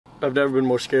I've never been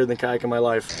more scared than kayak in my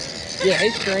life. Yeah,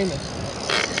 he's screaming.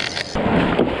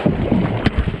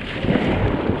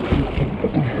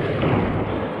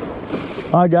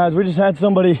 All right, guys, we just had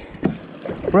somebody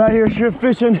right here shrimp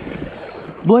fishing.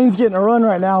 Blaine's getting a run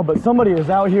right now, but somebody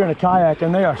is out here in a kayak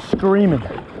and they are screaming.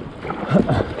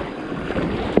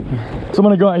 So I'm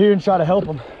gonna go out here and try to help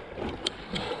them.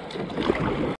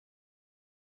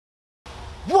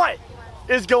 What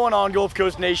is going on, Gulf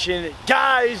Coast Nation?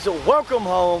 Guys, welcome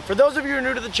home. For those of you who are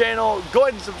new to the channel, go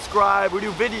ahead and subscribe. We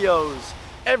do videos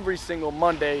every single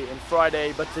Monday and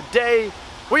Friday, but today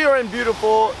we are in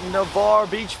beautiful Navarre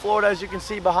Beach, Florida. As you can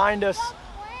see behind us,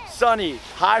 sunny,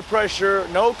 high pressure,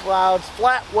 no clouds,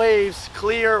 flat waves,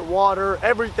 clear water,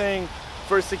 everything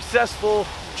for a successful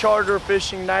charter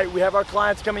fishing night. We have our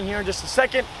clients coming here in just a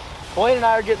second. Blaine and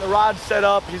I are getting the rod set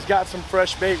up. He's got some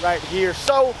fresh bait right here.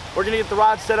 So we're gonna get the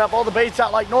rod set up, all the baits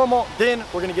out like normal. Then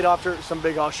we're gonna get after some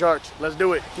big off sharks. Let's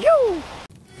do it. Yoo!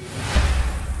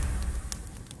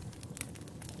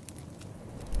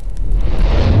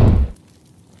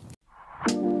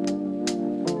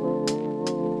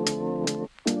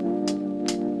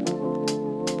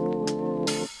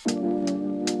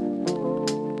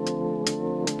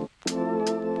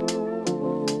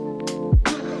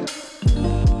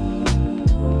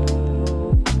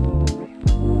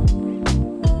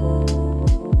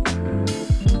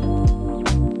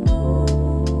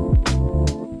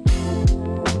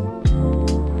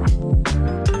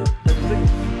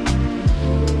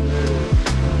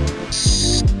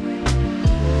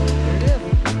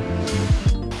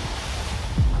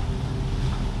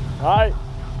 All right,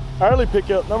 early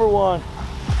pickup, number one.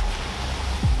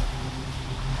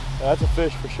 Yeah, that's a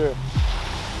fish for sure.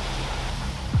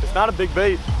 It's not a big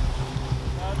bait. No,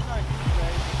 it's not a huge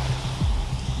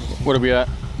bait. What are we at?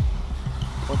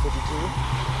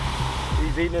 152.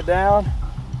 He's eating it down.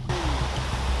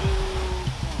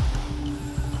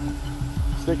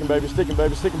 Sticking, baby, sticking,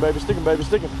 baby, sticking, baby, sticking, baby,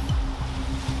 sticking.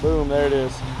 Boom, there it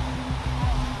is.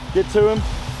 Get to him,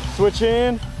 switch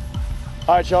in.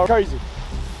 All right, y'all, crazy.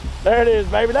 There it is,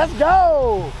 baby, let's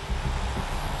go!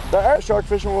 The shark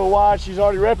fishing worldwide, she's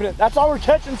already repping it. That's all we're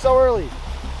catching so early.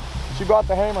 She brought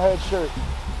the hammerhead shirt.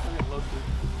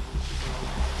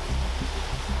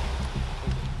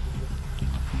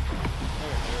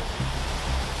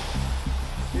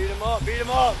 Beat him up, beat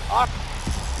him up.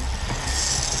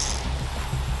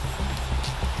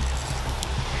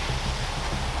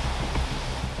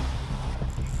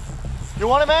 You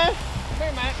want it, man? Come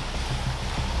here, man.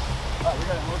 Oh, we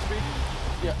got it low speed?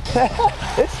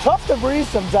 Yeah. It's tough to breathe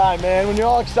sometime, man, when you're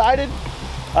all excited.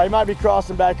 You might be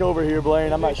crossing back over here,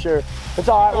 Blaine. I'm not sure. It's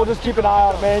all right. We'll just keep an eye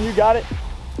on it, man. You got it.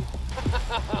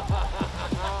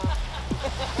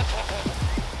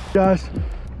 Guys.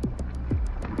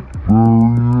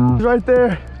 He's right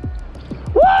there.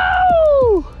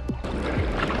 Woo!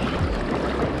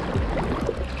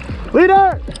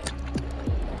 Leader!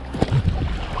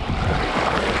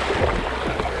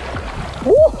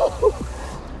 Woo!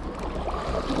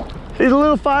 He's a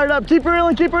little fired up. Keep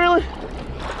reeling, keep reeling.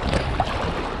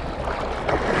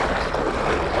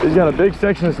 He's got a big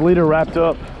section of this leader wrapped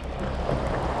up.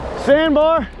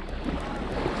 Sandbar.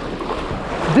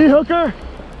 D-hooker.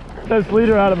 Get this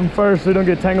leader out of him first so we don't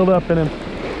get tangled up in him.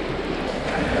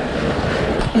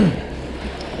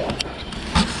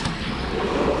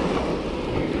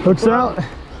 Hooks out.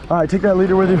 All right, take that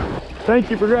leader with you.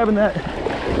 Thank you for grabbing that.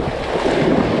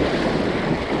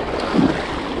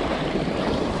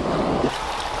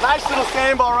 Nice little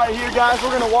sandbar right here, guys.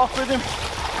 We're gonna walk with him.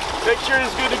 Make sure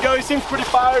he's good to go. He seems pretty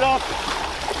fired up.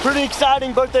 Pretty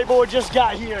exciting. Birthday boy just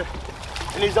got here.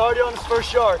 And he's already on his first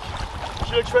shark.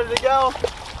 She looks ready to go.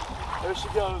 There she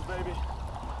goes, baby.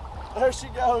 There she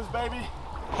goes, baby.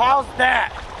 How's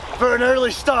that for an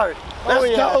early start?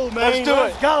 Let's go, man. Let's do it.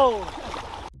 Let's go.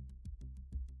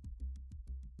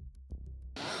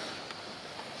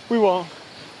 We won't.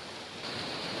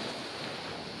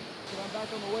 I'm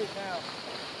back on the weight now.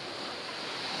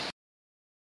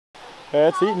 Yeah,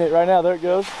 it's eating it right now. There it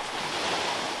goes.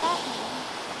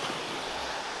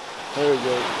 There it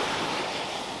goes.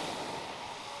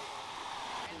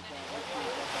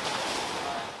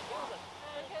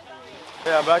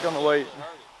 Yeah, I'm back on the weight.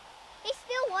 He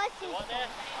still wants to. Want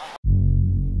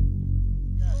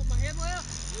my head left?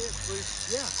 Yes, please.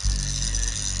 Yeah.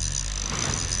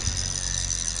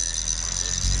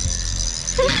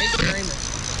 He's screaming.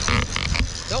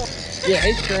 Yeah,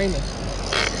 he's screaming.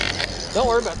 Don't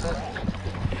worry about that.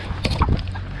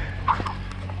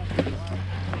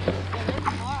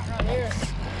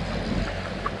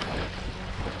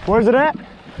 Where's it at?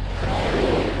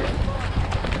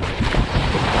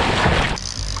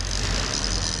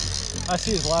 I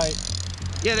see his light.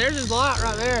 Yeah, there's his light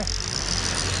right there.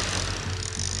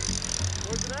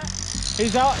 Where's it at?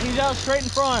 He's out straight in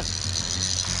front.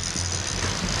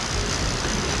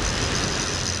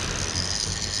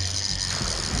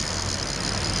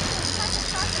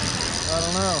 I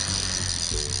don't know.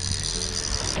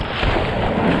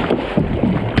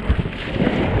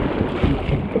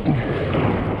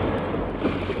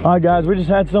 All right, guys, we just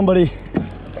had somebody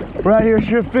right here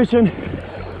shift fishing.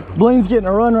 Blaine's getting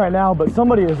a run right now, but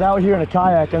somebody is out here in a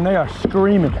kayak and they are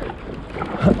screaming.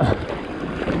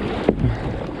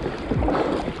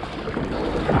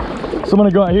 So I'm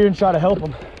gonna go out here and try to help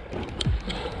them.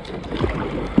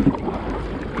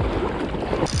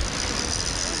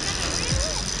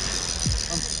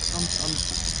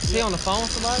 Is he on the phone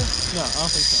with somebody? No, I don't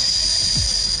think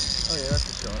so. Oh yeah, that's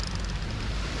for sure.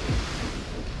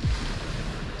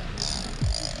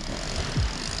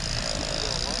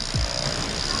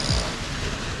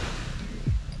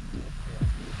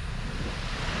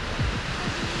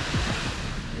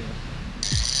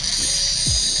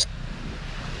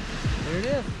 There it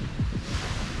is.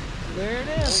 There it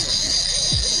is.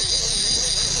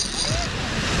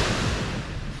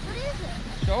 What is it?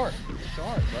 Shark.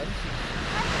 Shark, buddy.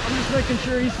 I'm just making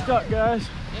sure he's stuck, guys.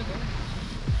 Yeah, go.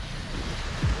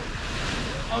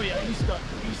 Oh yeah, he's stuck.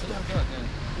 He's stuck. Good, man.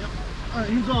 Yep. All right,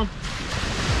 he's on.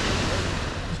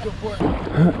 Let's go for it.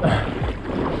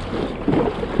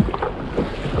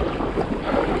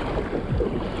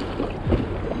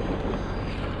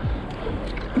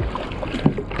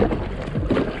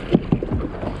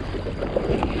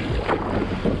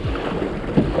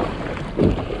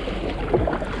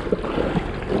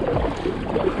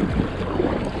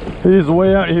 He's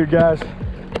way out here, guys. Can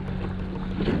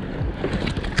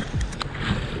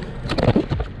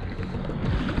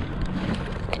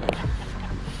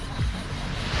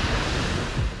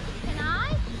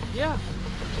I? Yeah.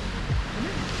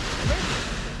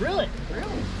 Really?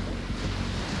 Really?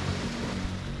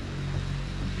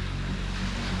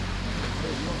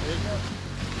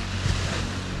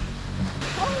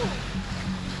 Oh!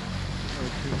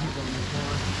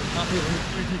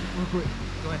 Real quick.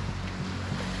 Go ahead.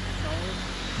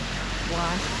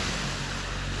 Why?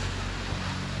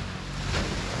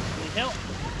 Need help?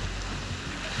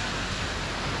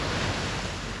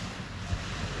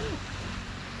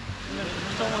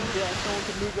 Someone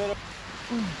can move that up.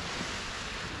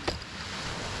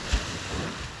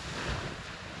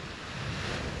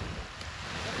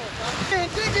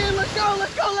 Dig in, let's go,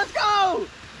 let's go, let's go!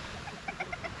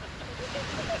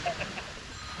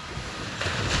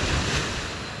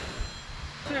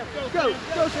 Sam, go,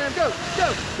 go, Sam, go,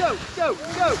 go, go, go, go,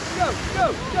 go,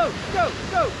 go, go,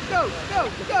 go, go, go,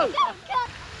 go, go.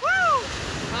 Woo!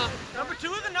 Number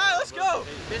 2 of the night, let's go.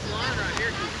 This line right here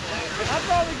keeps I'd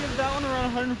probably give that one around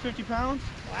 150 pounds.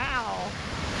 Wow.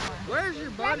 Where's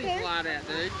your buddy's there. slide at,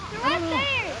 dude? You're right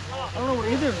there. I don't know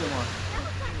what either of them are.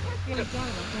 It's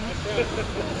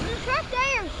right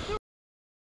there.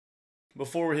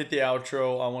 Before we hit the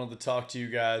outro, I wanted to talk to you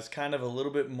guys kind of a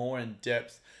little bit more in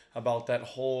depth about that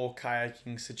whole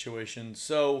kayaking situation.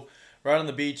 So, right on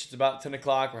the beach, it's about 10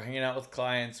 o'clock. We're hanging out with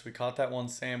clients. We caught that one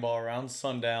sandbar around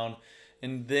sundown.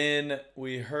 And then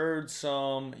we heard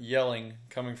some yelling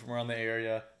coming from around the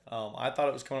area. I thought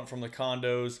it was coming from the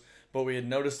condos, but we had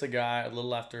noticed a guy a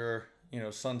little after,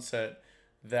 sunset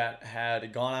that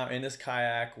had gone out in his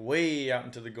kayak way out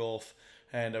into the Gulf.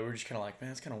 And we were just kind of like,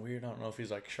 man, it's kind of weird. I don't know if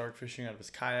he's like shark fishing out of his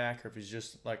kayak or if he's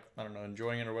just like, I don't know,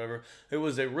 enjoying it or whatever. It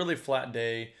was a really flat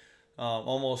day,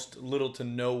 almost little to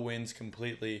no winds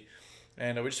completely.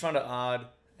 And we just found it odd.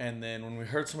 And then when we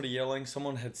heard somebody yelling,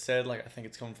 someone had said, like, I think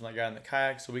it's coming from that guy in the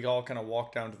kayak. So we all kind of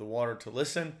walked down to the water to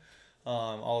listen.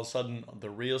 All of a sudden, the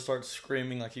reel starts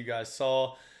screaming like you guys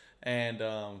saw. And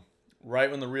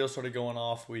right when the reel started going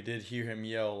off, we did hear him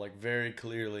yell, like, very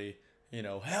clearly,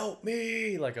 help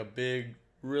me, like a big,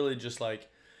 really just like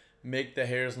make the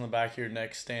hairs on the back of your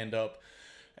neck stand up.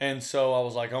 And so I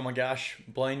was like, oh my gosh,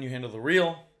 Blaine, you handle the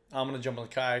reel. I'm going to jump on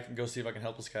the kayak and go see if I can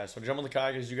help this guy. So I jump on the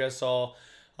kayak, as you guys saw.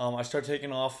 I start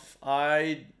taking off.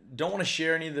 I don't want to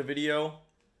share any of the video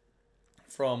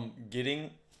from getting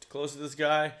close to this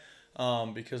guy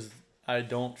because I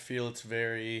don't feel it's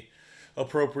very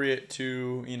appropriate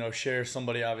to, share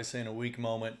somebody obviously in a weak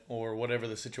moment or whatever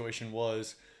the situation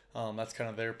was. That's kind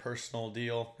of their personal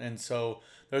deal. And so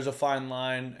there's a fine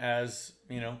line as,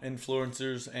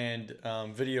 influencers and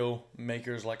video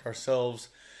makers like ourselves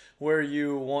where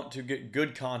you want to get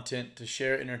good content to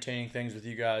share entertaining things with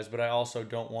you guys, but I also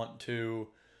don't want to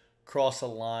cross a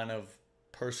line of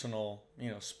personal,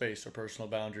 space or personal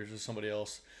boundaries with somebody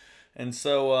else. And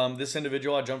so this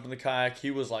individual, I jumped in the kayak.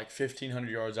 He was like 1,500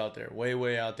 yards out there,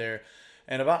 way out there.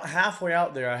 And about halfway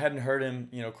out there, I hadn't heard him,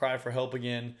 cry for help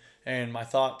again. And my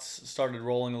thoughts started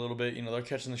rolling a little bit. They're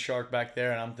catching the shark back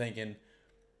there, and I'm thinking,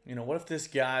 what if this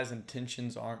guy's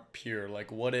intentions aren't pure?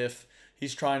 Like, what if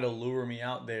he's trying to lure me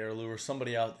out there, lure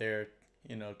somebody out there,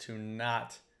 to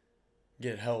not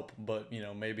get help, but,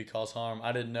 maybe cause harm.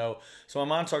 I didn't know. So my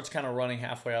mind starts kind of running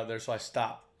halfway out there, so I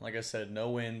stop. Like I said,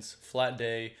 no winds, flat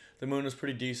day. The moon was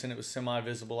pretty decent. It was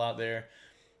semi-visible out there.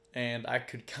 And I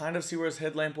could kind of see where his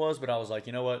headlamp was, but I was like,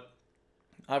 you know what?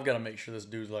 I've got to make sure this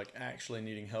dude's, like, actually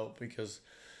needing help, because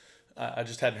I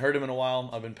just hadn't heard him in a while.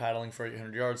 I've been paddling for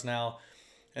 800 yards now.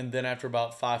 And then after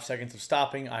about 5 seconds of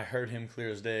stopping, I heard him clear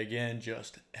as day again,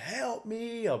 just, help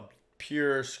me, a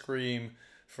pure scream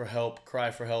for help, cry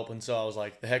for help. And so I was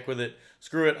like, the heck with it.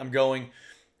 Screw it, I'm going.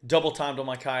 Double timed on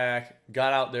my kayak,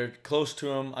 got out there close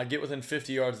to him. I get within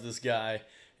 50 yards of this guy.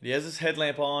 He has his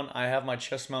headlamp on. I have my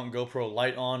chest mount GoPro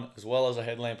light on as well as a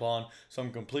headlamp on, so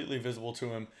I'm completely visible to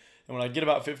him. And when I get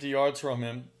about 50 yards from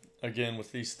him, again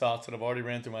with these thoughts that have already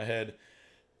ran through my head,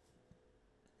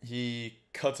 he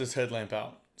cuts his headlamp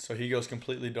out. So he goes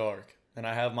completely dark. And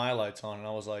I have my lights on, and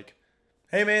I was like,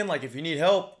 hey man, like if you need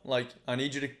help, like I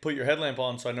need you to put your headlamp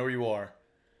on so I know where you are.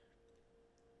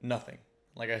 Nothing.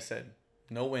 Like I said.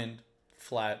 No wind,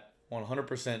 flat,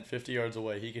 100%, 50 yards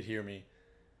away. He could hear me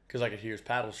because I could hear his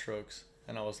paddle strokes.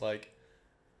 And I was like,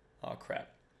 oh, crap.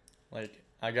 Like,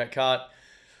 I got caught.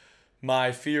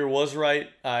 My fear was right.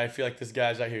 I feel like this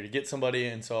guy's out here to get somebody.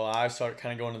 And so I started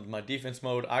kind of going into my defense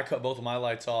mode. I cut both of my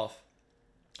lights off.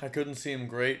 I couldn't see him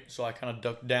great, so I kind of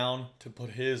ducked down to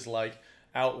put his, like,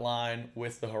 outline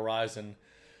with the horizon.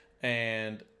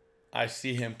 And I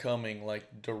see him coming,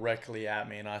 like, directly at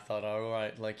me, and I thought, all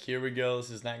right, like, here we go. This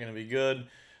is not going to be good.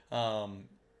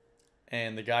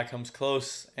 And the guy comes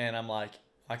close, and I'm like,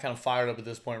 I kind of fired up at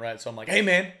this point, right? So I'm like, hey,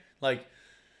 man, like,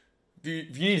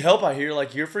 if you need help out here,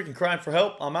 like, you're freaking crying for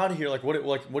help. I'm out of here. Like, what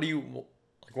do you,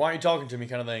 like, why aren't you talking to me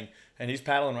kind of thing? And he's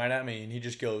paddling right at me, and he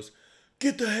just goes,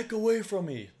 get the heck away from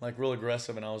me, like, real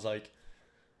aggressive. And I was like,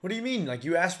 what do you mean? Like,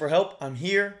 you asked for help. I'm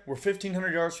here. We're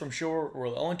 1,500 yards from shore. We're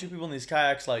the only two people in these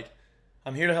kayaks. Like,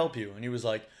 I'm here to help you. And he was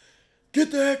like,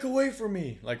 get the heck away from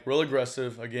me. Like, real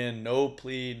aggressive. Again, no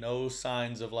plea, no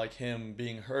signs of, like, him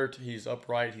being hurt. He's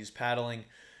upright. He's paddling.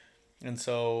 And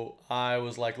so I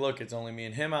was like, look, it's only me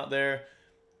and him out there.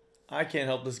 I can't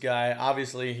help this guy.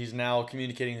 Obviously, he's now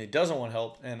communicating that he doesn't want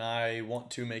help. And I want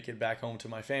to make it back home to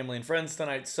my family and friends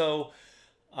tonight. So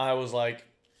I was like,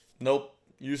 nope.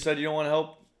 You said you don't want to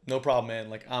help? No problem,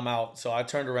 man. Like, I'm out. So I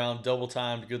turned around, double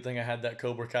timed. Good thing I had that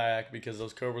Cobra kayak because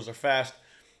those Cobras are fast.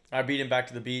 I beat him back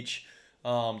to the beach.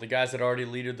 The guys had already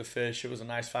leaded the fish. It was a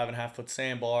nice 5.5-foot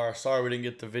sandbar. Sorry we didn't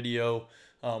get the video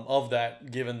of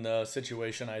that given the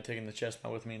situation. I had taken the chest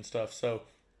mount with me and stuff. So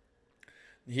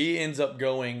he ends up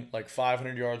going like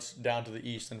 500 yards down to the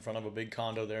east in front of a big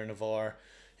condo there in Navarre.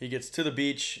 He gets to the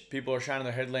beach. People are shining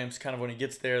their headlamps. Kind of when he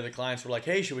gets there, the clients were like,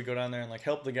 hey, should we go down there and like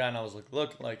help the guy? And I was like,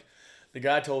 look, like, the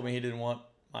guy told me he didn't want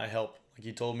my help. Like,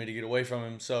 he told me to get away from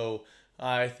him. So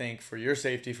I think for your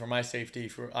safety, for my safety,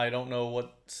 I don't know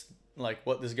what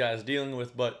this guy is dealing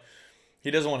with, but he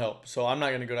doesn't want help. So I'm not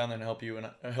going to go down there and help you and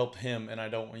help him. And I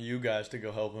don't want you guys to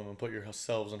go help him and put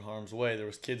yourselves in harm's way. There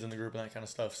was kids in the group and that kind of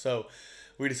stuff. So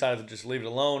we decided to just leave it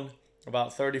alone.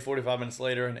 About 30, 45 minutes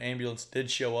later, an ambulance did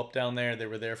show up down there. They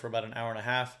were there for about an hour and a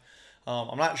half.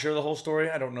 I'm not sure the whole story.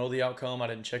 I don't know the outcome. I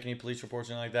didn't check any police reports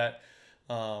or anything like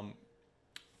that.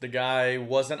 The guy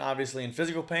wasn't obviously in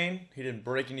physical pain. He didn't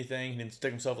break anything. He didn't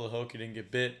stick himself with a hook. He didn't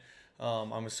get bit.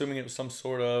 I'm assuming it was some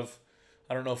sort of,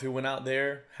 I don't know if he went out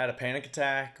there, had a panic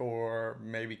attack, or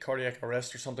maybe cardiac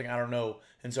arrest or something. I don't know.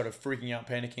 And started freaking out,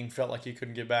 panicking. Felt like he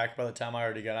couldn't get back. By the time I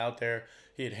already got out there,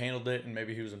 he had handled it, and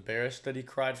maybe he was embarrassed that he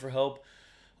cried for help.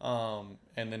 And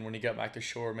then when he got back to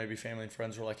shore, maybe family and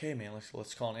friends were like, hey, man,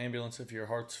 let's call an ambulance if your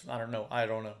heart's, I don't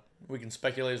know. We can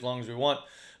speculate as long as we want.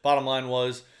 Bottom line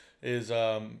is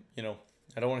I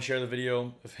don't want to share the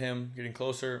video of him getting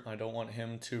closer. I don't want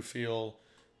him to feel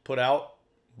put out,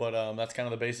 but that's kind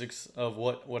of the basics of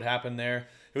what happened there.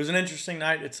 It was an interesting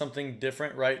night. It's something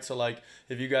different, right? So, like,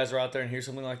 if you guys are out there and hear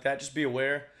something like that, just be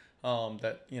aware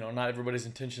that, not everybody's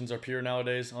intentions are pure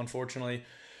nowadays, unfortunately.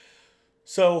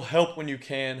 So help when you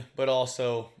can, but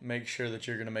also make sure that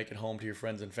you're going to make it home to your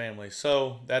friends and family.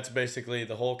 So that's basically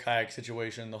the whole kayak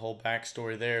situation, the whole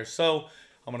backstory there. So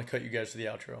I'm going to cut you guys to the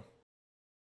outro.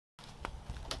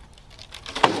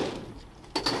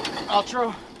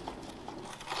 Outro.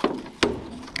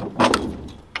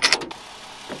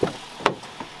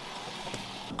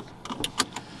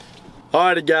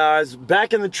 Alrighty guys,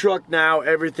 back in the truck now.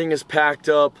 Everything is packed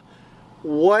up.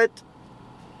 what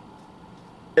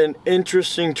an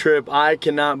interesting trip. I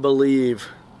cannot believe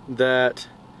that,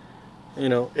 you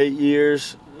know, 8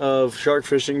 years of shark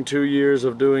fishing, 2 years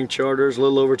of doing charters, a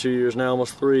little over 2 years now,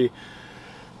 almost 3,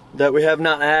 that we have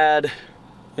not had,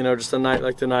 you know, just a night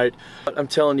like tonight. But I'm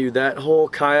telling you, that whole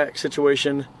kayak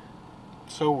situation,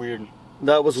 So weird.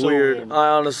 that was So weird. weird. I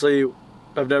honestly,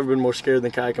 I've never been more scared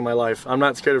than kayak in my life. I'm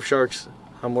not scared of sharks.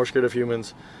 I'm more scared of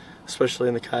humans, especially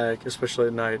in the kayak, especially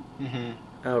at night,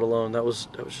 out alone. That was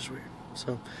just weird.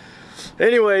 So,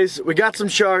 anyways, we got some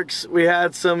sharks. We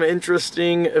had some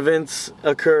interesting events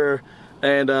occur,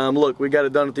 and look, we got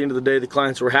it done at the end of the day. The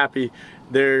clients were happy.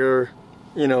 Their,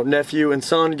 you know, nephew and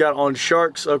son got on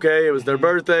sharks. Okay, it was their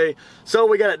birthday, so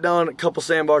we got it done. A couple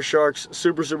sandbar sharks,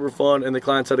 super fun, and the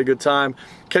clients had a good time.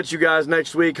 Catch you guys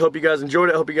next week. Hope you guys enjoyed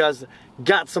it. Hope you guys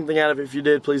got something out of it. If you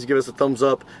did, please give us a thumbs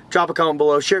up, drop a comment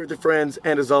below, share it with your friends,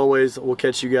 and as always, we'll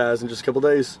catch you guys in just a couple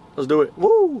days. Let's do it.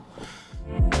 Woo!